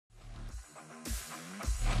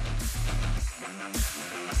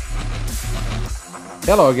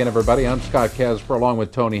Hello again, everybody. I'm Scott Casper along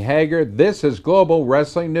with Tony Haggard. This is Global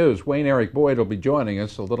Wrestling News. Wayne Eric Boyd will be joining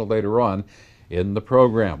us a little later on in the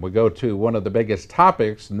program. We go to one of the biggest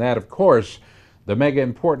topics, and that, of course, the mega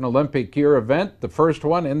important Olympic year event, the first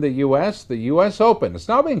one in the U.S., the U.S. Open. It's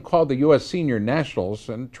now being called the U.S. Senior Nationals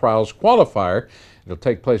and Trials Qualifier. It'll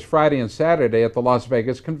take place Friday and Saturday at the Las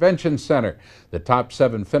Vegas Convention Center. The top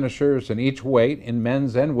 7 finishers in each weight in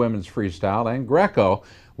men's and women's freestyle and Greco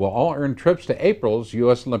will all earn trips to April's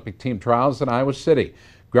U.S. Olympic Team Trials in Iowa City.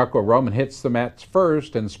 Greco-Roman hits the mats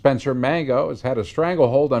first, and Spencer Mango has had a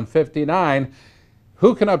stranglehold on 59.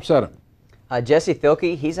 Who can upset him? Jesse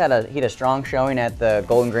Thielke, he had a strong showing at the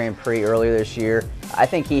Golden Grand Prix earlier this year. I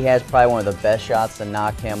think he has probably one of the best shots to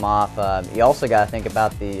knock him off. You also got to think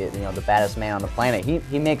about the baddest man on the planet.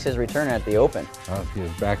 He makes his return at the Open.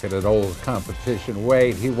 He's back at an old competition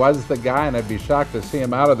weight. He was the guy, and I'd be shocked to see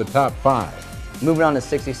him out of the top 5. Moving on to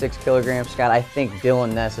 66 kilograms, Scott, I think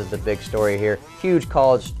Dylan Ness is the big story here. Huge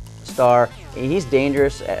college star. He's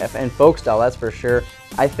dangerous in folk style, that's for sure.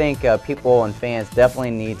 I think people and fans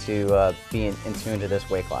definitely need to be in tune to this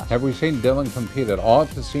weight class. Have we seen Dylan compete at all at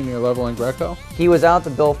the senior level in Greco? He was out to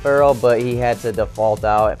Bill Farrell, but he had to default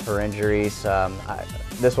out for injuries.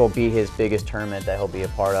 This will be his biggest tournament that he'll be a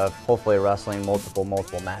part of, hopefully wrestling multiple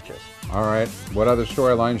matches. All right. What other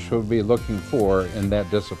storylines should we be looking for in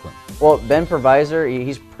that discipline? Well, Ben Provisor,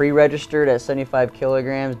 he's pre-registered at 75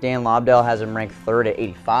 kilograms. Dan Lobdell has him ranked 3rd at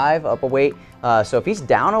 85, up a weight. So if he's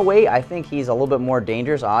down a weight, I think he's a little bit more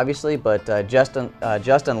dangerous, obviously, but Justin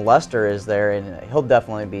Lester is there, and he'll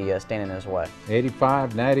definitely be standing in his way.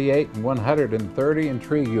 85, 98, and 130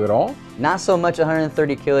 intrigue you at all? Not so much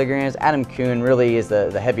 130 kilograms. Adam Kuhn really is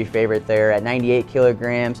the heavy favorite there. At 98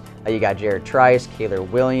 kilograms, you got Jared Trice, Kaylor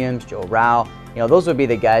Williams, Joe Rao. Those would be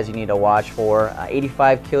the guys you need to watch for.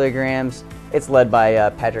 85 kilograms, it's led by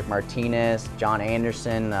Patrick Martinez, John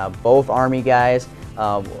Anderson, both Army guys.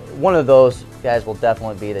 One of those guys will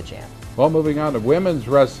definitely be the champ. Well, moving on to women's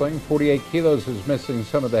wrestling, 48 kilos is missing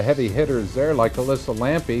some of the heavy hitters there, like Alyssa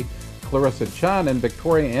Lampe, Clarissa Chun, and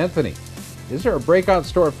Victoria Anthony. Is there a breakout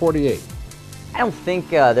star at 48? I don't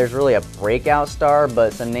think there's really a breakout star,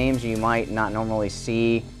 but some names you might not normally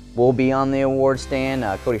see will be on the award stand.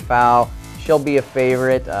 Cody Fowl, she'll be a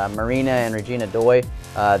favorite. Marina and Regina Doi,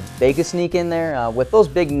 they could sneak in there. With those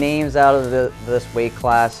big names out of this weight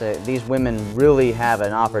class, these women really have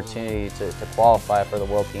an opportunity to qualify for the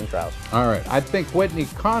World Team Trials. All right. I think Whitney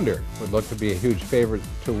Condor would look to be a huge favorite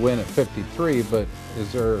to win at 53, but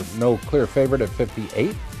is there no clear favorite at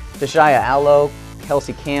 58? Tashia Allo,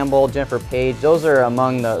 Kelsey Campbell, Jennifer Page, those are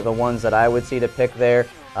among the ones that I would see to pick there.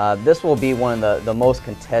 This will be one of the most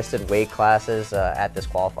contested weight classes at this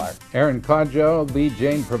qualifier. Aaron Kodjo, Lee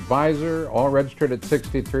Jane Provisor, all registered at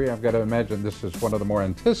 63. I've got to imagine this is one of the more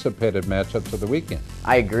anticipated matchups of the weekend.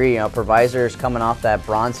 I agree. Provisor is coming off that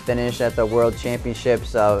bronze finish at the World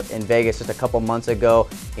Championships in Vegas just a couple months ago.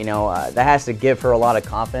 That has to give her a lot of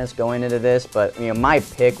confidence going into this. But my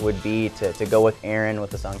pick would be to go with Aaron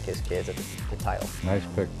with the Sunkissed Kids at the title. Nice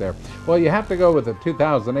pick there. Well, you have to go with the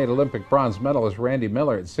 2008 Olympic bronze medalist Randy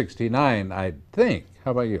Miller at 69, I think.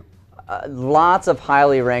 How about you? Lots of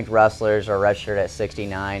highly ranked wrestlers are registered at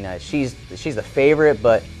 69. She's the favorite,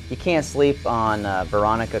 but you can't sleep on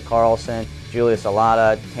Veronica Carlson, Julia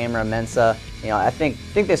Salata, Tamara Mensah. I think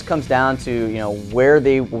this comes down to where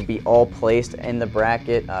they will be all placed in the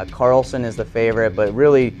bracket. Carlson is the favorite, but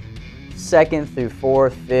really 2nd through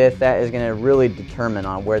 4th, 5th, that is going to really determine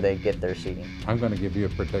on where they get their seating. I'm going to give you a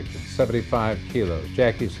prediction. 75 kilos.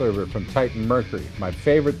 Jackie Slurber from Titan Mercury. My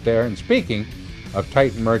favorite there. And speaking of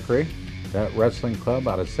Titan Mercury, that wrestling club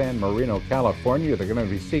out of San Marino, California, they're going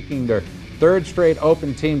to be seeking their 3rd straight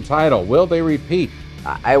Open Team title. Will they repeat?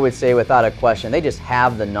 I would say without a question. They just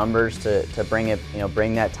have the numbers to bring it,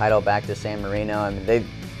 bring that title back to San Marino. I mean,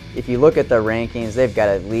 if you look at the rankings, they've got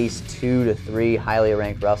at least 2 to 3 highly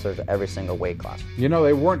ranked wrestlers at every single weight class. They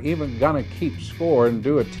weren't even going to keep score and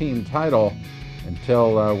do a team title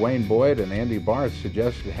until Wayne Boyd and Andy Barr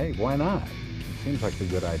suggested, hey, why not? It seems like a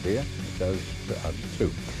good idea. It does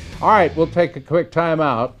too. All right, we'll take a quick time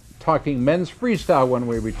out talking men's freestyle when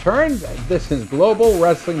we return. This is Global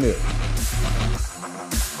Wrestling News.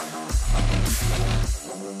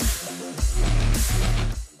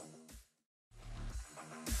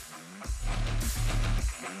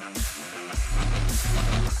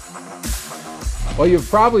 Well, you've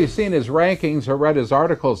probably seen his rankings or read his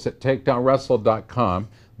articles at TakedownWrestle.com.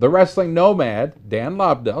 The wrestling nomad, Dan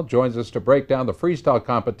Lobdell, joins us to break down the freestyle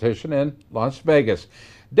competition in Las Vegas.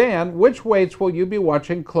 Dan, which weights will you be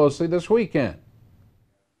watching closely this weekend?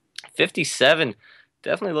 57.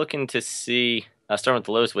 definitely looking to see, starting with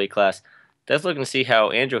the lowest weight class, definitely looking to see how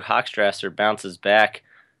Andrew Hochstrasser bounces back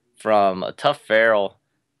from a tough Farrell.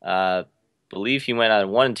 Believe he went on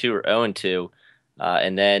 1-2 or 0-2,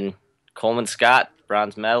 and then Coleman Scott,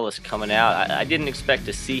 bronze medalist, coming out. I didn't expect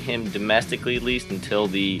to see him domestically, at least until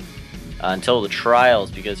the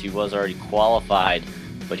trials, because he was already qualified.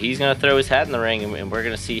 But he's going to throw his hat in the ring, and we're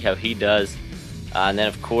going to see how he does. And then,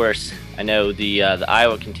 of course, I know the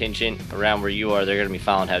Iowa contingent around where you are, they're going to be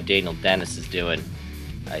following how Daniel Dennis is doing.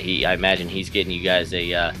 I imagine he's getting you guys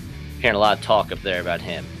hearing a lot of talk up there about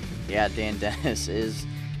him. Yeah, Dan Dennis is,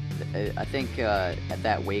 I think, at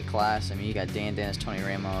that weight class. I mean, you got Dan Dennis, Tony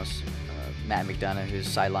Ramos, Matt McDonough, who's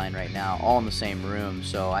sidelined right now, all in the same room.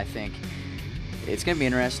 So I think it's going to be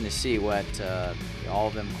interesting to see what all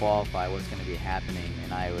of them qualify, what's going to be happening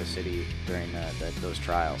in Iowa City during those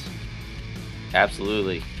trials.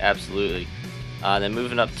 Absolutely. Then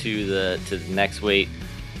moving up to the next weight,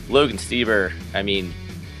 Logan Stieber, I mean,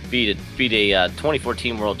 beat a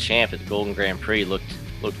 2014 world champ at the Golden Grand Prix. Looked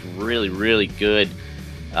really good.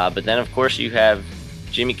 But then, of course, you have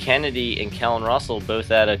Jimmy Kennedy and Kellen Russell,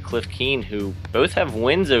 both out of Cliff Keen, who both have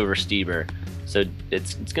wins over Stieber. So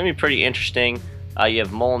it's going to be pretty interesting. You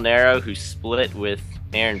have Molinaro, who split with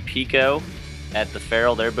Aaron Pico at the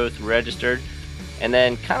Farrell. They're both registered. And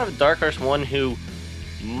then kind of a dark horse one who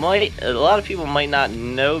a lot of people might not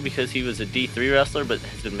know because he was a D3 wrestler, but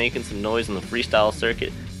has been making some noise in the freestyle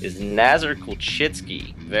circuit, is Nazar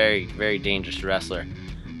Kulchitsky. Very dangerous wrestler.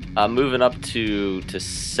 Moving up to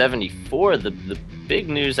 74, the big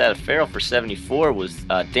news out of Farrell for 74 was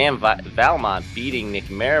Dan Valmont beating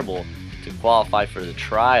Nick Marable to qualify for the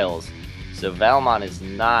trials. So Valmont is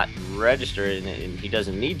not registered, and he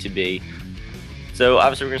doesn't need to be. So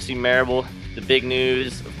obviously we're going to see Marable. The big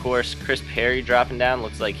news, of course, Chris Perry dropping down.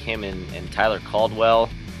 Looks like him and Tyler Caldwell,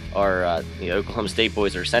 the Oklahoma State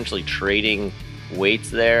boys, are essentially trading weights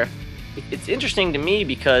there. It's interesting to me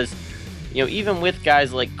because, even with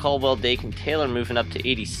guys like Caldwell, Dake, and Taylor moving up to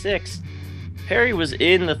 86, Perry was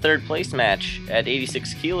in the third place match at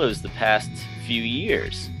 86 kilos the past few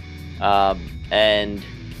years. And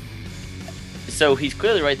so he's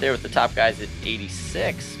clearly right there with the top guys at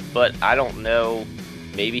 86, but I don't know.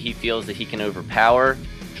 Maybe he feels that he can overpower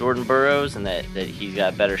Jordan Burroughs and that he's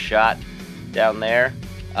got a better shot down there.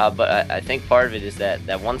 But I think part of it is that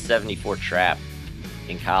 174 trap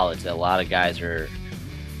in college that a lot of guys are,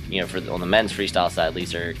 on the men's freestyle side at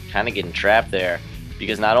least, are kind of getting trapped there,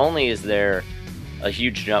 because not only is there a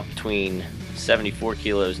huge jump between 74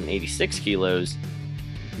 kilos and 86 kilos,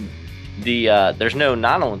 there's no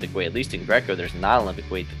non-Olympic weight, at least in Greco, there's a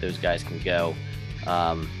non-Olympic weight that those guys can go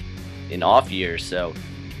in off years. So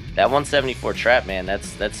that 174 trap, man,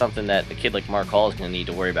 that's something that a kid like Mark Hall is going to need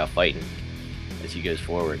to worry about fighting as he goes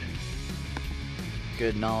forward.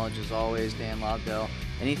 Good knowledge as always, Dan Loudell.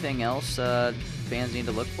 Anything else fans need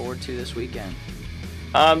to look forward to this weekend?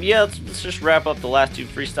 Yeah, let's just wrap up the last two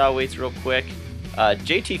freestyle weights real quick.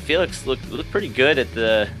 JT Felix looked pretty good at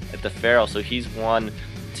the Farrell, so he's one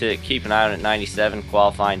to keep an eye on at 97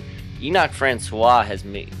 qualifying. Enoch Francois has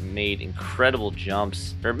made incredible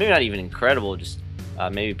jumps, or maybe not even incredible, just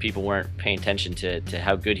maybe people weren't paying attention to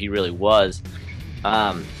how good he really was.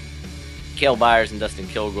 Cale Byers and Dustin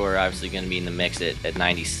Kilgore are obviously going to be in the mix at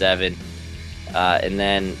 97. And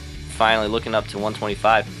then finally, looking up to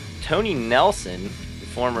 125, Tony Nelson, the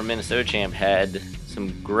former Minnesota champ, had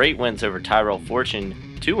some great wins over Tyrell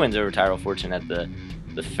Fortune, 2 wins over Tyrell Fortune at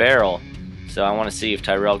the Farrell. So I want to see if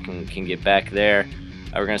Tyrell can get back there.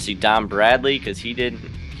 We're going to see Don Bradley, because he did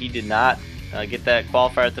not get that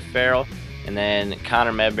qualifier at the Farrell. And then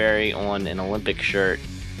Connor Medbury on an Olympic shirt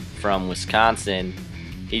from Wisconsin.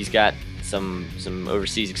 He's got some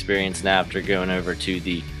overseas experience now after going over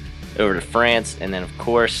to France. And then, of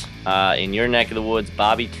course, in your neck of the woods,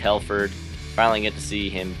 Bobby Telford. Finally get to see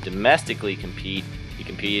him domestically compete. He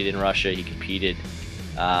competed in Russia. He competed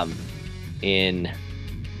in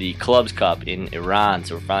the Clubs Cup in Iran.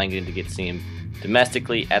 So we're finally going to get to see him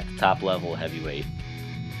domestically at the top level heavyweight.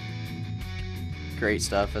 Great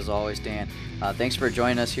stuff as always, Dan. Thanks for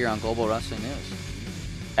joining us here on Global Wrestling News.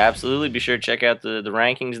 Absolutely. Be sure to check out the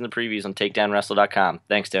rankings and the previews on takedownwrestle.com.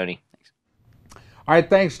 Thanks, Tony. All right,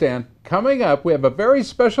 thanks, Dan. Coming up, we have a very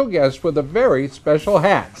special guest with a very special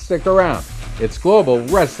hat. Stick around. It's Global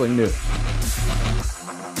Wrestling News.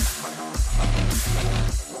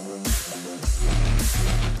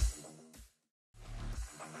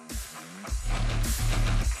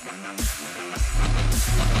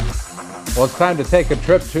 Well, it's time to take a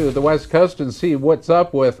trip to the West Coast and see what's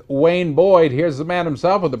up with Wayne Boyd. Here's the man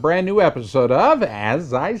himself with a brand new episode of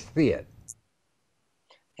As I See It.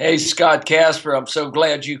 Hey, Scott Casper, I'm so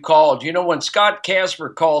glad you called. You know, when Scott Casper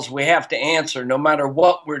calls, we have to answer no matter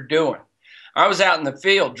what we're doing. I was out in the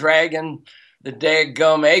field dragging the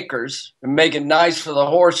daggum acres and making nice for the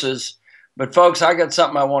horses. But, folks, I got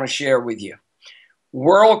something I want to share with you.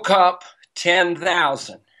 World Cup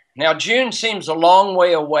 10,000. Now, June seems a long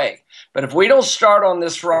way away, but if we don't start on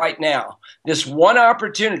this right now, this one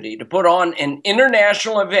opportunity to put on an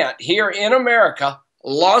international event here in America,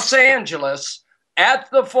 Los Angeles,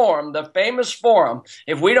 at the Forum, the famous Forum,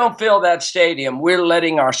 if we don't fill that stadium, we're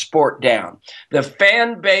letting our sport down. The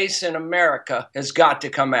fan base in America has got to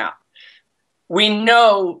come out. We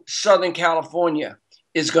know Southern California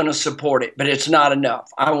is going to support it, but it's not enough.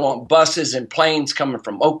 I want buses and planes coming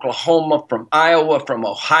from Oklahoma, from Iowa, from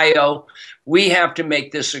Ohio. We have to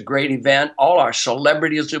make this a great event. All our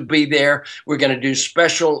celebrities will be there. We're going to do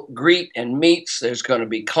special greet and meets. There's going to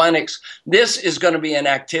be clinics. This is going to be an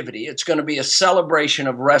activity. It's going to be a celebration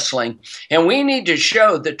of wrestling. And we need to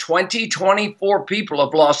show the 2024 people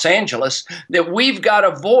of Los Angeles that we've got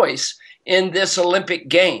a voice in this Olympic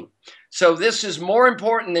game. So this is more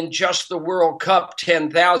important than just the World Cup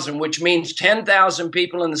 10,000, which means 10,000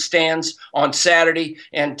 people in the stands on Saturday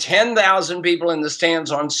and 10,000 people in the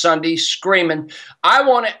stands on Sunday screaming. I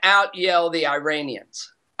want to out-yell the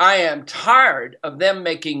Iranians. I am tired of them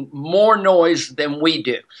making more noise than we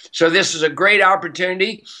do. So this is a great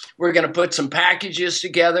opportunity. We're going to put some packages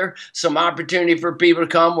together, some opportunity for people to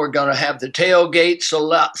come. We're going to have the tailgate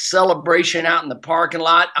celebration out in the parking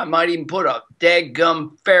lot. I might even put a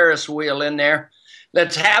daggum Ferris wheel in there.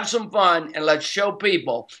 Let's have some fun and let's show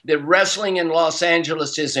people that wrestling in Los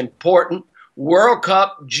Angeles is important. World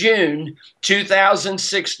Cup, June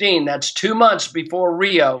 2016. That's 2 months before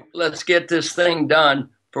Rio. Let's get this thing done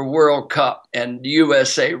for World Cup and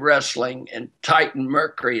USA Wrestling and Titan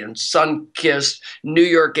Mercury and Sunkist, New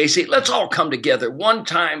York AC. Let's all come together one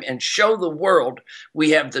time and show the world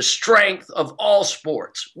we have the strength of all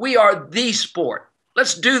sports. We are the sport.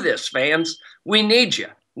 Let's do this, fans. We need you.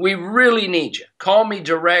 We really need you. Call me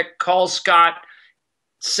direct. Call Scott,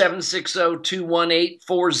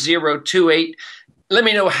 760-218-4028. Let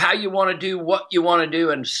me know how you want to do, what you want to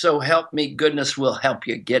do, and so help me goodness will help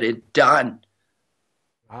you get it done.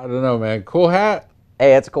 I don't know, man. Cool hat.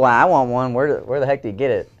 Hey, it's cool. I want one. Where the heck do you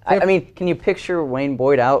get it? I mean, can you picture Wayne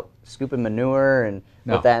Boyd out scooping manure and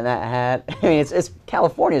with that in that hat? I mean, it's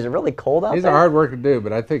California. Is it really cold out there? He's a hard worker to do,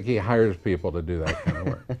 but I think he hires people to do that kind of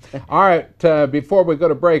work. All right, before we go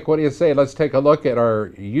to break, what do you say? Let's take a look at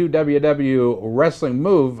our UWW wrestling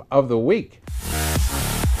move of the week.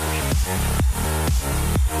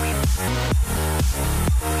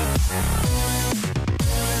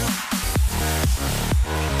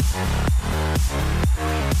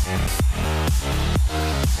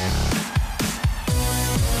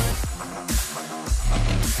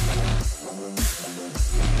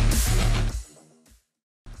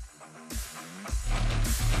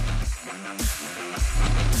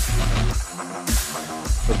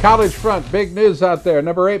 College front, big news out there.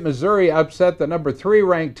 Number 8 Missouri upset the number 3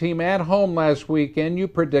 ranked team at home last weekend. You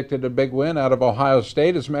predicted a big win out of Ohio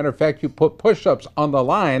State. As a matter of fact, you put push-ups on the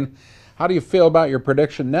line. How do you feel about your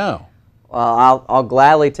prediction now? Well, I'll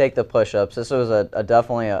gladly take the push-ups. This was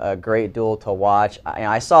definitely a great duel to watch.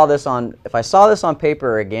 I saw this on. If I saw this on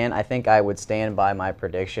paper again, I think I would stand by my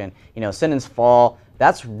prediction. You know, Simmons fall.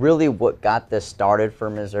 That's really what got this started for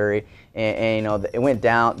Missouri. And you know, it went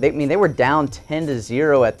down. They were down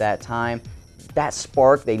 10-0 at that time. That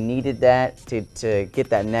spark, they needed that to get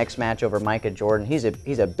that next match over Micah Jordan. He's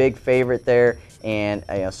a big favorite there, and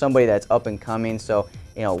you know, somebody that's up and coming. So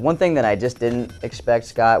you know, one thing that I just didn't expect,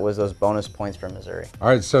 Scott, was those bonus points for Missouri. All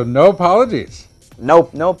right, so no apologies. No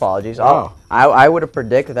apologies. Wow. I would have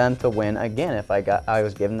predicted them to win again if I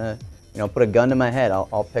was given the, you know, put a gun to my head.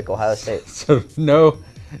 I'll pick Ohio State. So no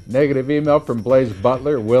negative email from Blaze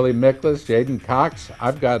Butler, Willie Miklas, Jaden Cox.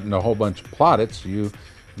 I've gotten a whole bunch of plaudits. You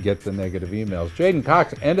get the negative emails. Jaden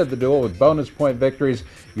Cox ended the duel with bonus point victories.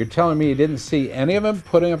 You're telling me you didn't see any of them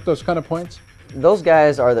putting up those kind of points? Those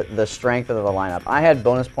guys are the strength of the lineup. I had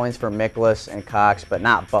bonus points for Miklas and Cox, but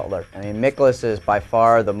not Butler. I mean, Miklas is by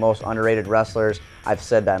far the most underrated wrestlers. I've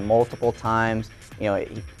said that multiple times. You know,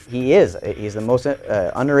 he's the most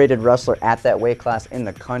underrated wrestler at that weight class in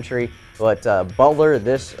the country. But Butler,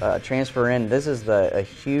 this transfer in, this is a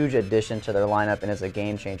huge addition to their lineup, and it's a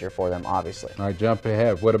game changer for them, obviously. All right, jump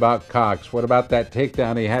ahead. What about Cox? What about that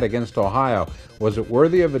takedown he had against Ohio? Was it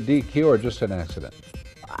worthy of a DQ or just an accident?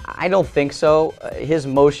 I don't think so. His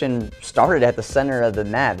motion started at the center of the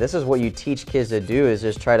mat. This is what you teach kids to do, is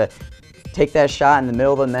just try to take that shot in the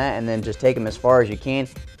middle of the mat and then just take him as far as you can.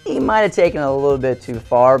 He might have taken it a little bit too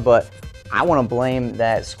far, but I want to blame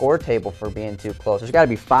that score table for being too close. There's got to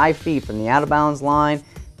be 5 feet from the out of bounds line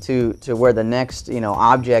to where the next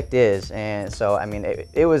object is, and so I mean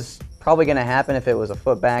it was probably going to happen if it was a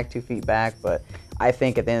foot back, 2 feet back, but I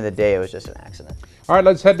think at the end of the day it was just an accident. All right,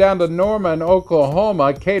 let's head down to Norman,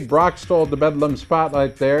 Oklahoma. Cade Brock stole the Bedlam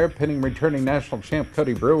spotlight there, pinning returning national champ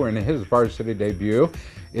Cody Brewer in his varsity debut.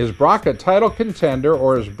 Is Brock a title contender,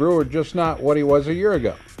 or is Brewer just not what he was a year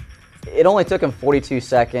ago? It only took him 42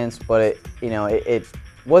 seconds, but it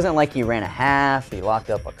wasn't like he ran a half, he locked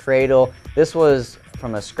up a cradle. This was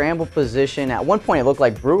from a scramble position. At one point it looked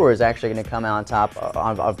like Brewer was actually going to come out on top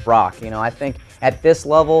of Brock. I think at this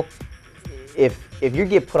level, if you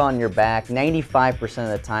get put on your back, 95% of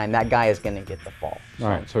the time, that guy is going to get the fall. All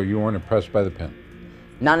right, so you weren't impressed by the pin?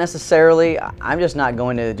 Not necessarily. I'm just not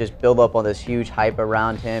going to just build up all this huge hype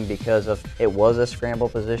around him because of it was a scramble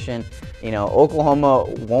position. Oklahoma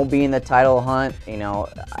won't be in the title hunt.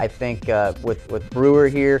 I think with Brewer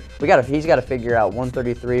here, he's got to figure out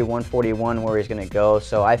 133, 141 where he's going to go.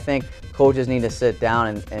 So I think coaches need to sit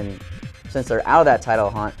down and since they're out of that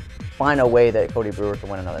title hunt, find a way that Cody Brewer can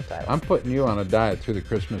win another title. I'm putting you on a diet through the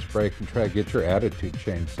Christmas break and try to get your attitude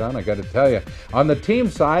changed, son. I got to tell you. On the team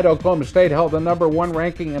side, Oklahoma State held the #1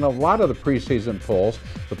 ranking in a lot of the preseason polls,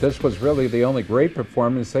 but this was really the only great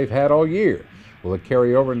performance they've had all year. Will it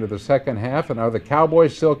carry over into the second half, and are the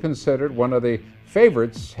Cowboys still considered one of the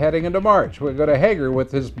favorites heading into March? We'll go to Hager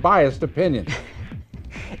with his biased opinion.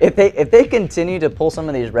 If they continue to pull some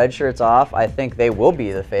of these red shirts off, I think they will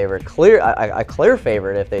be the favorite, a clear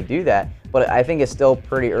favorite if they do that. But I think it's still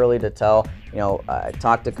pretty early to tell. I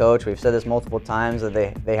talked to Coach. We've said this multiple times that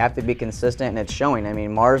they have to be consistent, and it's showing. I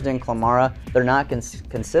mean, Marsden, Clamara, they're not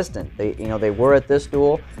consistent. They were at this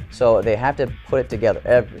duel, so they have to put it together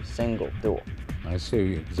every single duel. I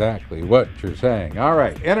see exactly what you're saying. All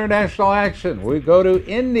right, international action. We go to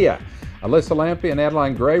India. Alyssa Lampe and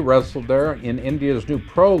Adeline Gray wrestled there in India's new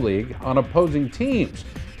Pro League on opposing teams.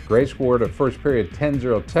 Gray scored a first period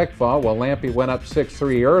 10-0 tech fall, while Lampe went up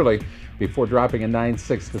 6-3 early before dropping a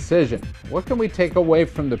 9-6 decision. What can we take away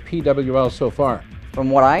from the PWL so far?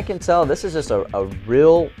 From what I can tell, this is just a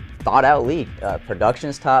real thought-out league.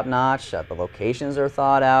 Production's top-notch. The locations are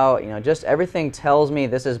thought out. Just everything tells me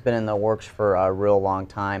this has been in the works for a real long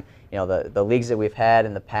time. The leagues that we've had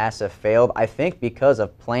in the past have failed, I think, because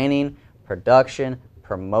of planning, production,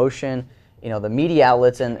 promotion. The media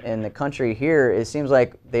outlets in the country here, it seems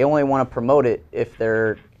like they only want to promote it if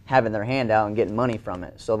they're having their hand out and getting money from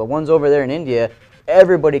it. So the ones over there in India,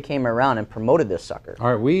 everybody came around and promoted this sucker.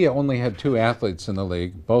 All right, we only had 2 athletes in the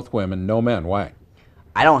league, both women, no men. Why?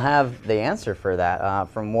 I don't have the answer for that.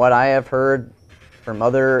 From what I have heard from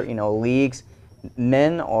other leagues,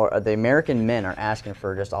 men or the American men are asking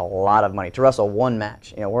for just a lot of money to wrestle one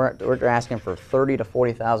match. We're asking for $30,000 to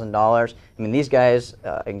 $40,000. I mean, these guys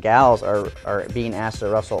and gals are being asked to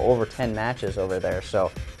wrestle over 10 matches over there.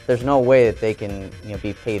 So there's no way that they can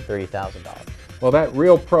be paid $30,000. Well, that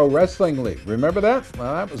Real Pro Wrestling League, remember that?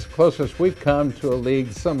 Well, that was the closest we've come to a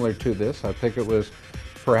league similar to this. I think it was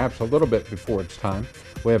perhaps a little bit before its time.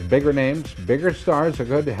 We have bigger names, bigger stars are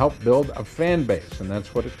going to help build a fan base, and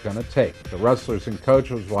that's what it's going to take. The wrestlers and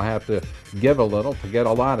coaches will have to give a little to get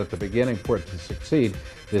a lot at the beginning for it to succeed.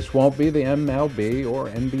 This won't be the MLB or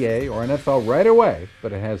NBA or NFL right away,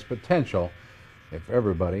 but it has potential if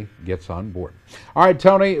everybody gets on board. All right,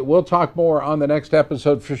 Tony, we'll talk more on the next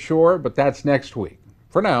episode for sure, but that's next week.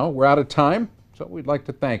 For now, we're out of time, so we'd like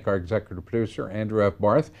to thank our executive producer, Andrew F.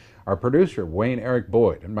 Barth, our producer, Wayne Eric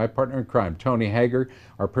Boyd, and my partner in crime, Tony Hager,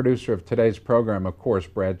 our producer of today's program, of course,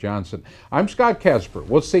 Brad Johnson. I'm Scott Casper.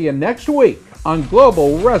 We'll see you next week on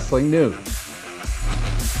Global Wrestling News.